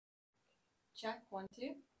Check, 1,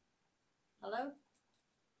 2. Hello?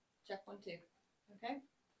 Check, 1, 2. Okay.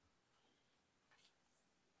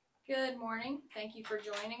 Good morning. Thank you for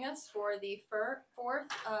joining us for the fourth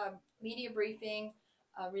media briefing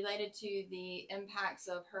related to the impacts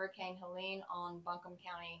of Hurricane Helene on Buncombe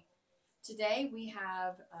County. Today we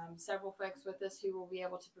have several folks with us who will be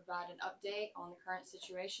able to provide an update on the current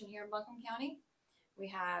situation here in Buncombe County. We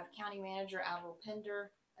have County Manager Avril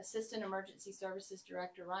Pender, Assistant Emergency Services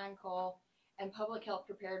Director Ryan Cole, and Public Health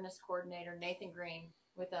Preparedness Coordinator Nathan Green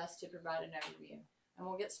with us to provide an overview. And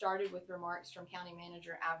we'll get started with remarks from County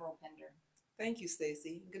Manager Avril Pender. Thank you,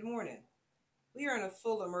 Stacy. Good morning. We are in a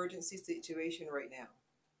full emergency situation right now.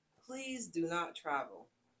 Please do not travel.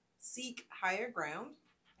 Seek higher ground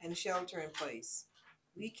and shelter in place.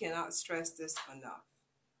 We cannot stress this enough.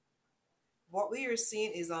 What we are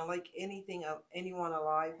seeing is unlike anything anyone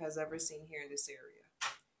alive has ever seen here in this area.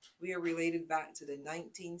 We are related back to the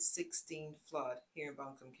 1916 flood here in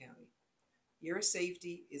Buncombe County. Your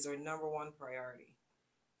safety is our #1 priority,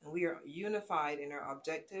 and we are unified in our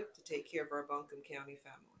objective to take care of our Buncombe County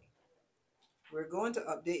family. We're going to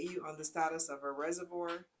update you on the status of our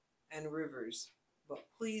reservoir and rivers, but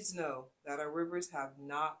please know that our rivers have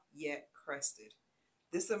not yet crested.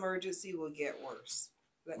 This emergency will get worse.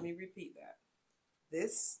 Let me repeat that.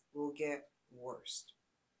 This will get worse.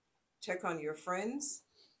 Check on your friends,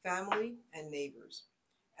 family, and neighbors.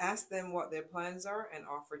 Ask them what their plans are and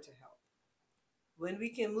offer to help. When we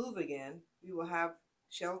can move again, we will have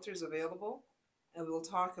shelters available, and we will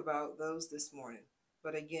talk about those this morning.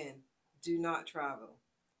 But again, do not travel.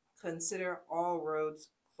 Consider all roads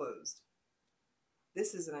closed.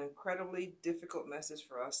 This is an incredibly difficult message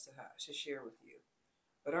for us to share with you,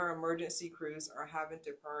 but our emergency crews are having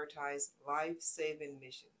to prioritize life-saving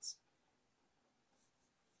missions.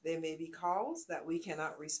 There may be calls that we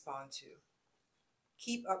cannot respond to.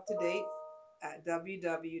 Keep up to date at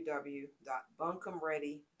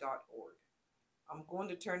www.buncombeready.org. I'm going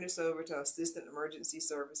to turn this over to Assistant Emergency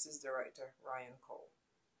Services Director Ryan Cole.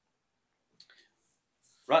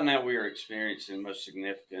 Right now we are experiencing the most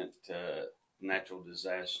significant natural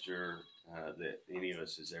disaster that any of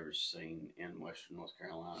us has ever seen in Western North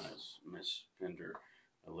Carolina, as Ms. Pender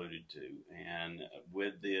alluded to. And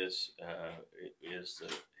with this is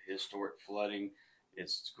the historic flooding. It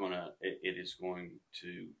is going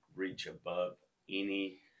to reach above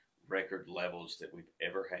any record levels that we've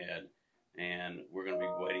ever had, and we're going to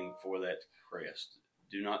be waiting for that to crest.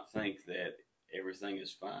 Do not think that everything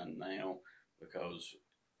is fine now, because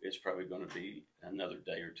it's probably going to be another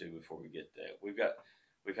day or two before we get that.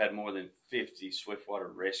 We've had more than 50 swiftwater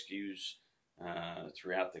rescues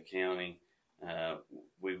throughout the county.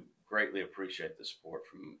 We greatly appreciate the support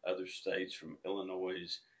from other states, from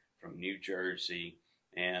Illinois, from New Jersey,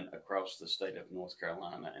 and across the state of North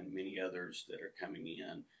Carolina, and many others that are coming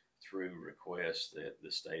in through requests that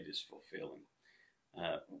the state is fulfilling.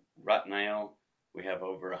 Right now, we have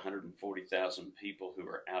over 140,000 people who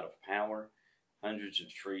are out of power, hundreds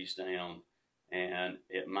of trees down, and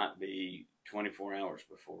it might be 24 hours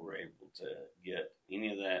before we're able to get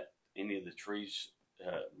any of the trees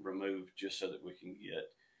removed, just so that we can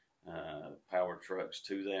get power trucks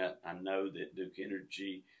to that. I know that Duke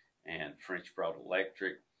Energy and French Broad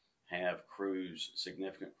Electric have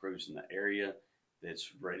significant crews in the area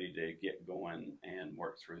that's ready to get going and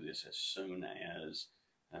work through this as soon as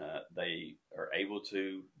they are able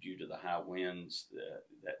to, due to the high winds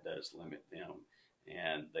that does limit them.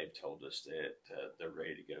 And they've told us that they're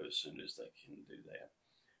ready to go as soon as they can do that.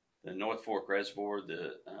 The North Fork Reservoir,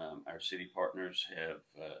 our city partners have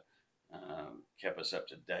kept us up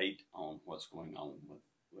to date on what's going on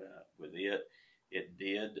with it. It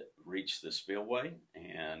did reach the spillway,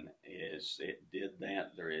 and as it did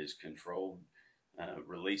that, there is controlled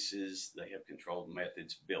releases. They have controlled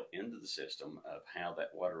methods built into the system of how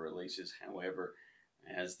that water releases. However,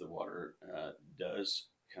 as the water does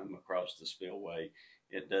come across the spillway,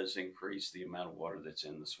 it does increase the amount of water that's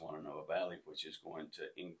in the Shenandoah Valley, which is going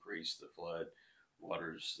to increase the flood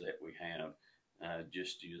waters that we have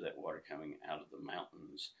just due to that water coming out of the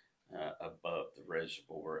mountains above the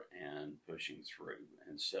reservoir and pushing through.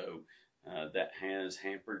 And so that has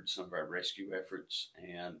hampered some of our rescue efforts,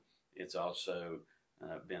 and it's also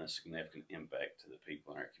been a significant impact to the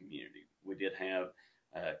people in our community. We did have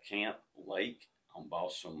Camp Lake on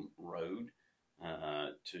Balsam Road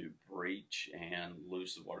to breach and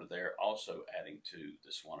lose the water there, also adding to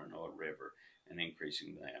the Shenandoah River and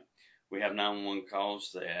increasing that. We have 911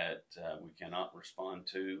 calls that we cannot respond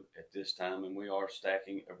to at this time, and we are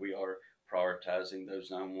prioritizing those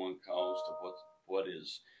 911 calls to what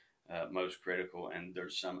is most critical. And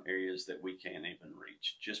there's some areas that we can't even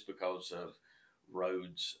reach just because of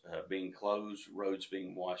roads being closed, roads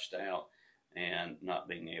being washed out, and not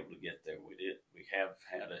being able to get there. We have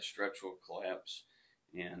had a structural collapse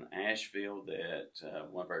in Asheville that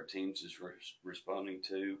one of our teams is responding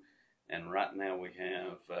to, and right now we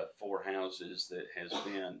have 4 houses that has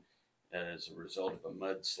been as a result of a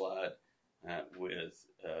mudslide with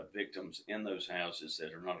victims in those houses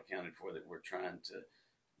that are not accounted for, that we're trying to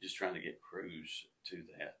get crews to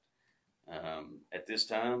that. At this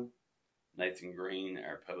time, Nathan Green,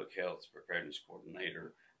 our Public Health Preparedness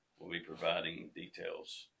Coordinator, will be providing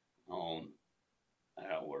details on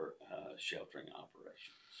our sheltering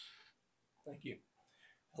operations. Thank you.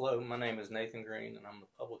 Hello, my name is Nathan Green, and I'm the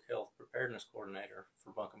Public Health Preparedness Coordinator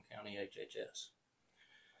for Buncombe County HHS.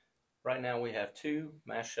 Right now we have 2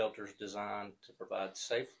 mass shelters designed to provide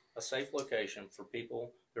a safe location for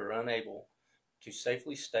people who are unable to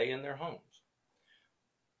safely stay in their homes.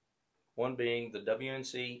 One being the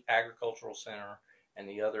WNC Agricultural Center and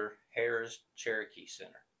the other Harris Cherokee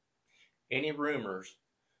Center. Any rumors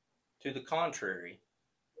to the contrary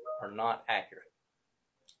are not accurate.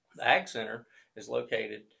 The Ag Center is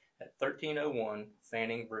located at 1301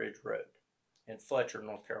 Fanning Bridge Road in Fletcher,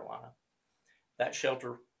 North Carolina. That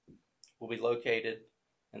shelter will be located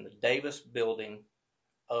in the Davis building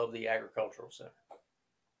of the Agricultural Center.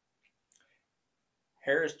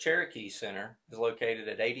 Harris Cherokee Center is located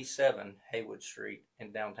at 87 Haywood Street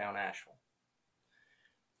in downtown Asheville.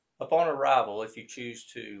 Upon arrival, if you choose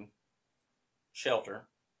to shelter,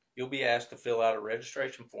 you'll be asked to fill out a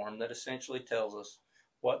registration form that essentially tells us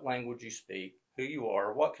what language you speak, who you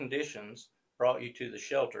are, what conditions brought you to the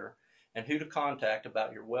shelter, and who to contact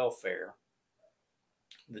about your welfare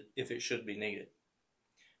if it should be needed.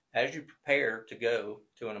 As you prepare to go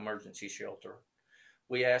to an emergency shelter,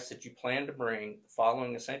 we ask that you plan to bring the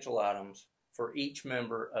following essential items for each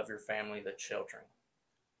member of your family that's sheltering: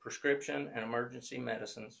 prescription and emergency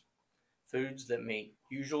medicines, foods that meet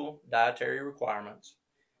usual dietary requirements,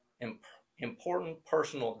 important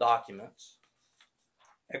personal documents,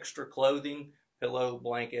 extra clothing, pillow,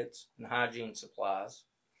 blankets, and hygiene supplies,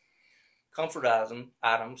 comfort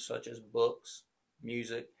items such as books,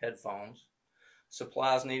 music, headphones,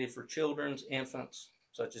 supplies needed for children's, infants,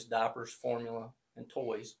 such as diapers, formula, and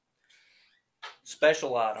toys,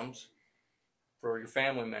 special items for your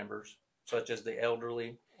family members, such as the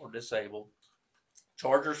elderly or disabled,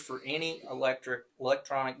 chargers for any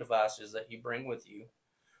electronic devices that you bring with you,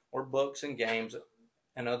 or books and games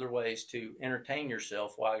and other ways to entertain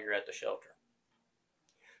yourself while you're at the shelter.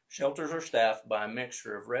 Shelters are staffed by a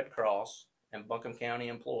mixture of Red Cross and Buncombe County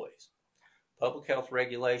employees. Public health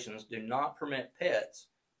regulations do not permit pets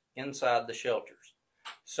inside the shelters.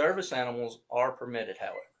 Service animals are permitted,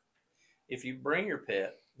 however. If you bring your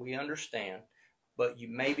pet, we understand, but you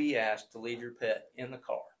may be asked to leave your pet in the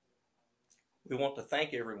car. We want to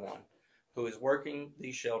thank everyone who is working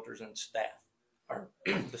these shelters and the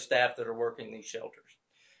staff that are working these shelters.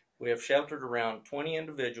 We have sheltered around 20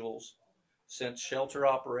 individuals since shelter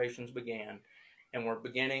operations began, and we're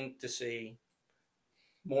beginning to see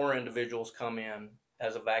more individuals come in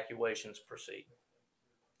as evacuations proceed.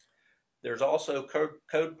 There's also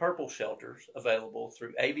Code Purple shelters available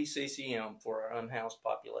through ABCCM for our unhoused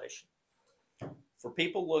population. For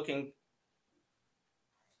people looking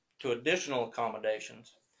to additional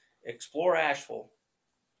accommodations, Explore Asheville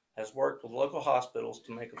has worked with local hospitals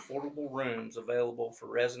to make affordable rooms available for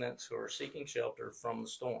residents who are seeking shelter from the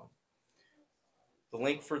storm. The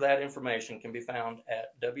link for that information can be found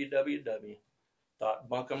at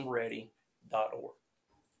www.buncombeready.org.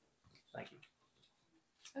 Thank you.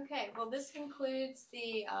 Okay, well, this concludes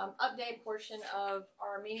the update portion of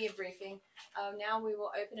our media briefing. Now we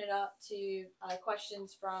will open it up to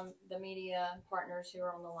questions from the media partners who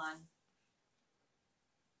are on the line.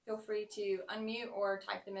 Feel free to unmute or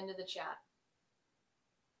type them into the chat.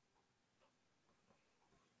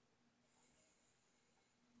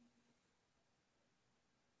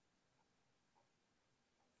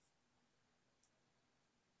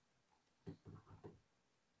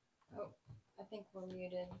 Oh, I think we're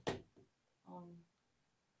muted.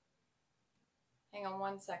 Hang on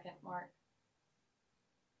 1 second, Mark.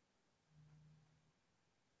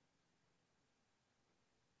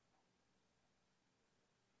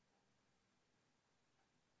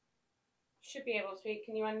 Should be able to speak.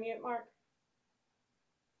 Can you unmute, Mark?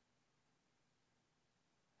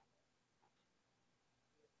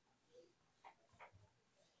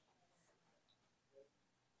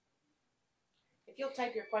 If you'll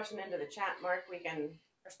type your question into the chat, Mark, we can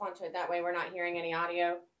respond to it that way. We're not hearing any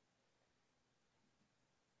audio.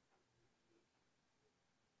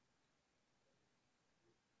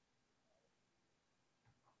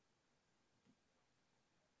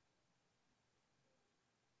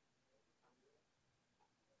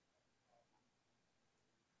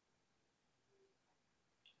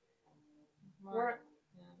 We're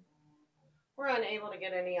Yeah. we're unable to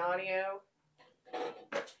get any audio.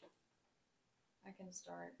 I can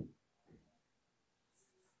start. Do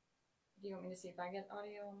you want me to see if I get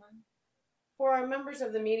audio on mine? For our members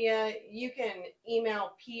of the media, you can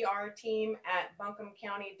email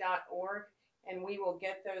prteam@buncombecounty.org and we will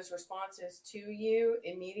get those responses to you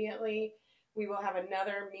immediately. We will have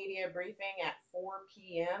another media briefing at 4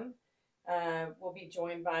 p.m. We'll be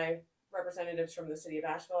joined by representatives from the city of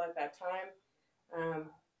Asheville at that time.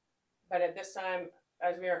 But at this time,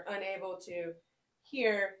 as we are unable to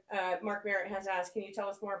hear, Mark Merritt has asked, can you tell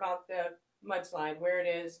us more about the mudslide, where it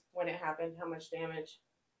is, when it happened, how much damage?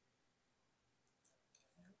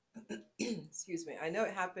 Excuse me. I know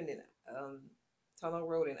it happened in Tunnel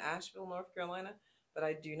Road in Asheville, North Carolina, but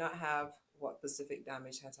I do not have what specific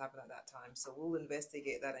damage has happened at that time. So we'll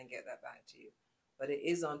investigate that and get that back to you. But it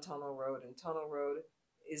is on Tunnel Road, and Tunnel Road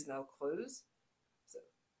is now closed. So.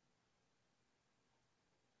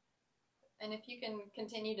 And if you can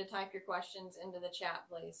continue to type your questions into the chat,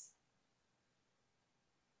 please.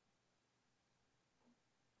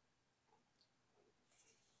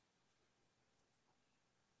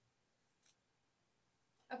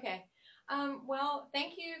 Okay. Well,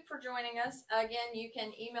 thank you for joining us. Again, you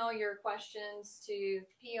can email your questions to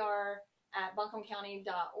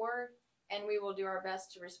pr@buncombecounty.org, and we will do our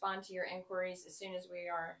best to respond to your inquiries as soon as we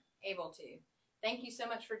are able to. Thank you so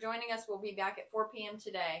much for joining us. We'll be back at 4 p.m.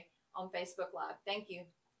 today on Facebook Live. Thank you.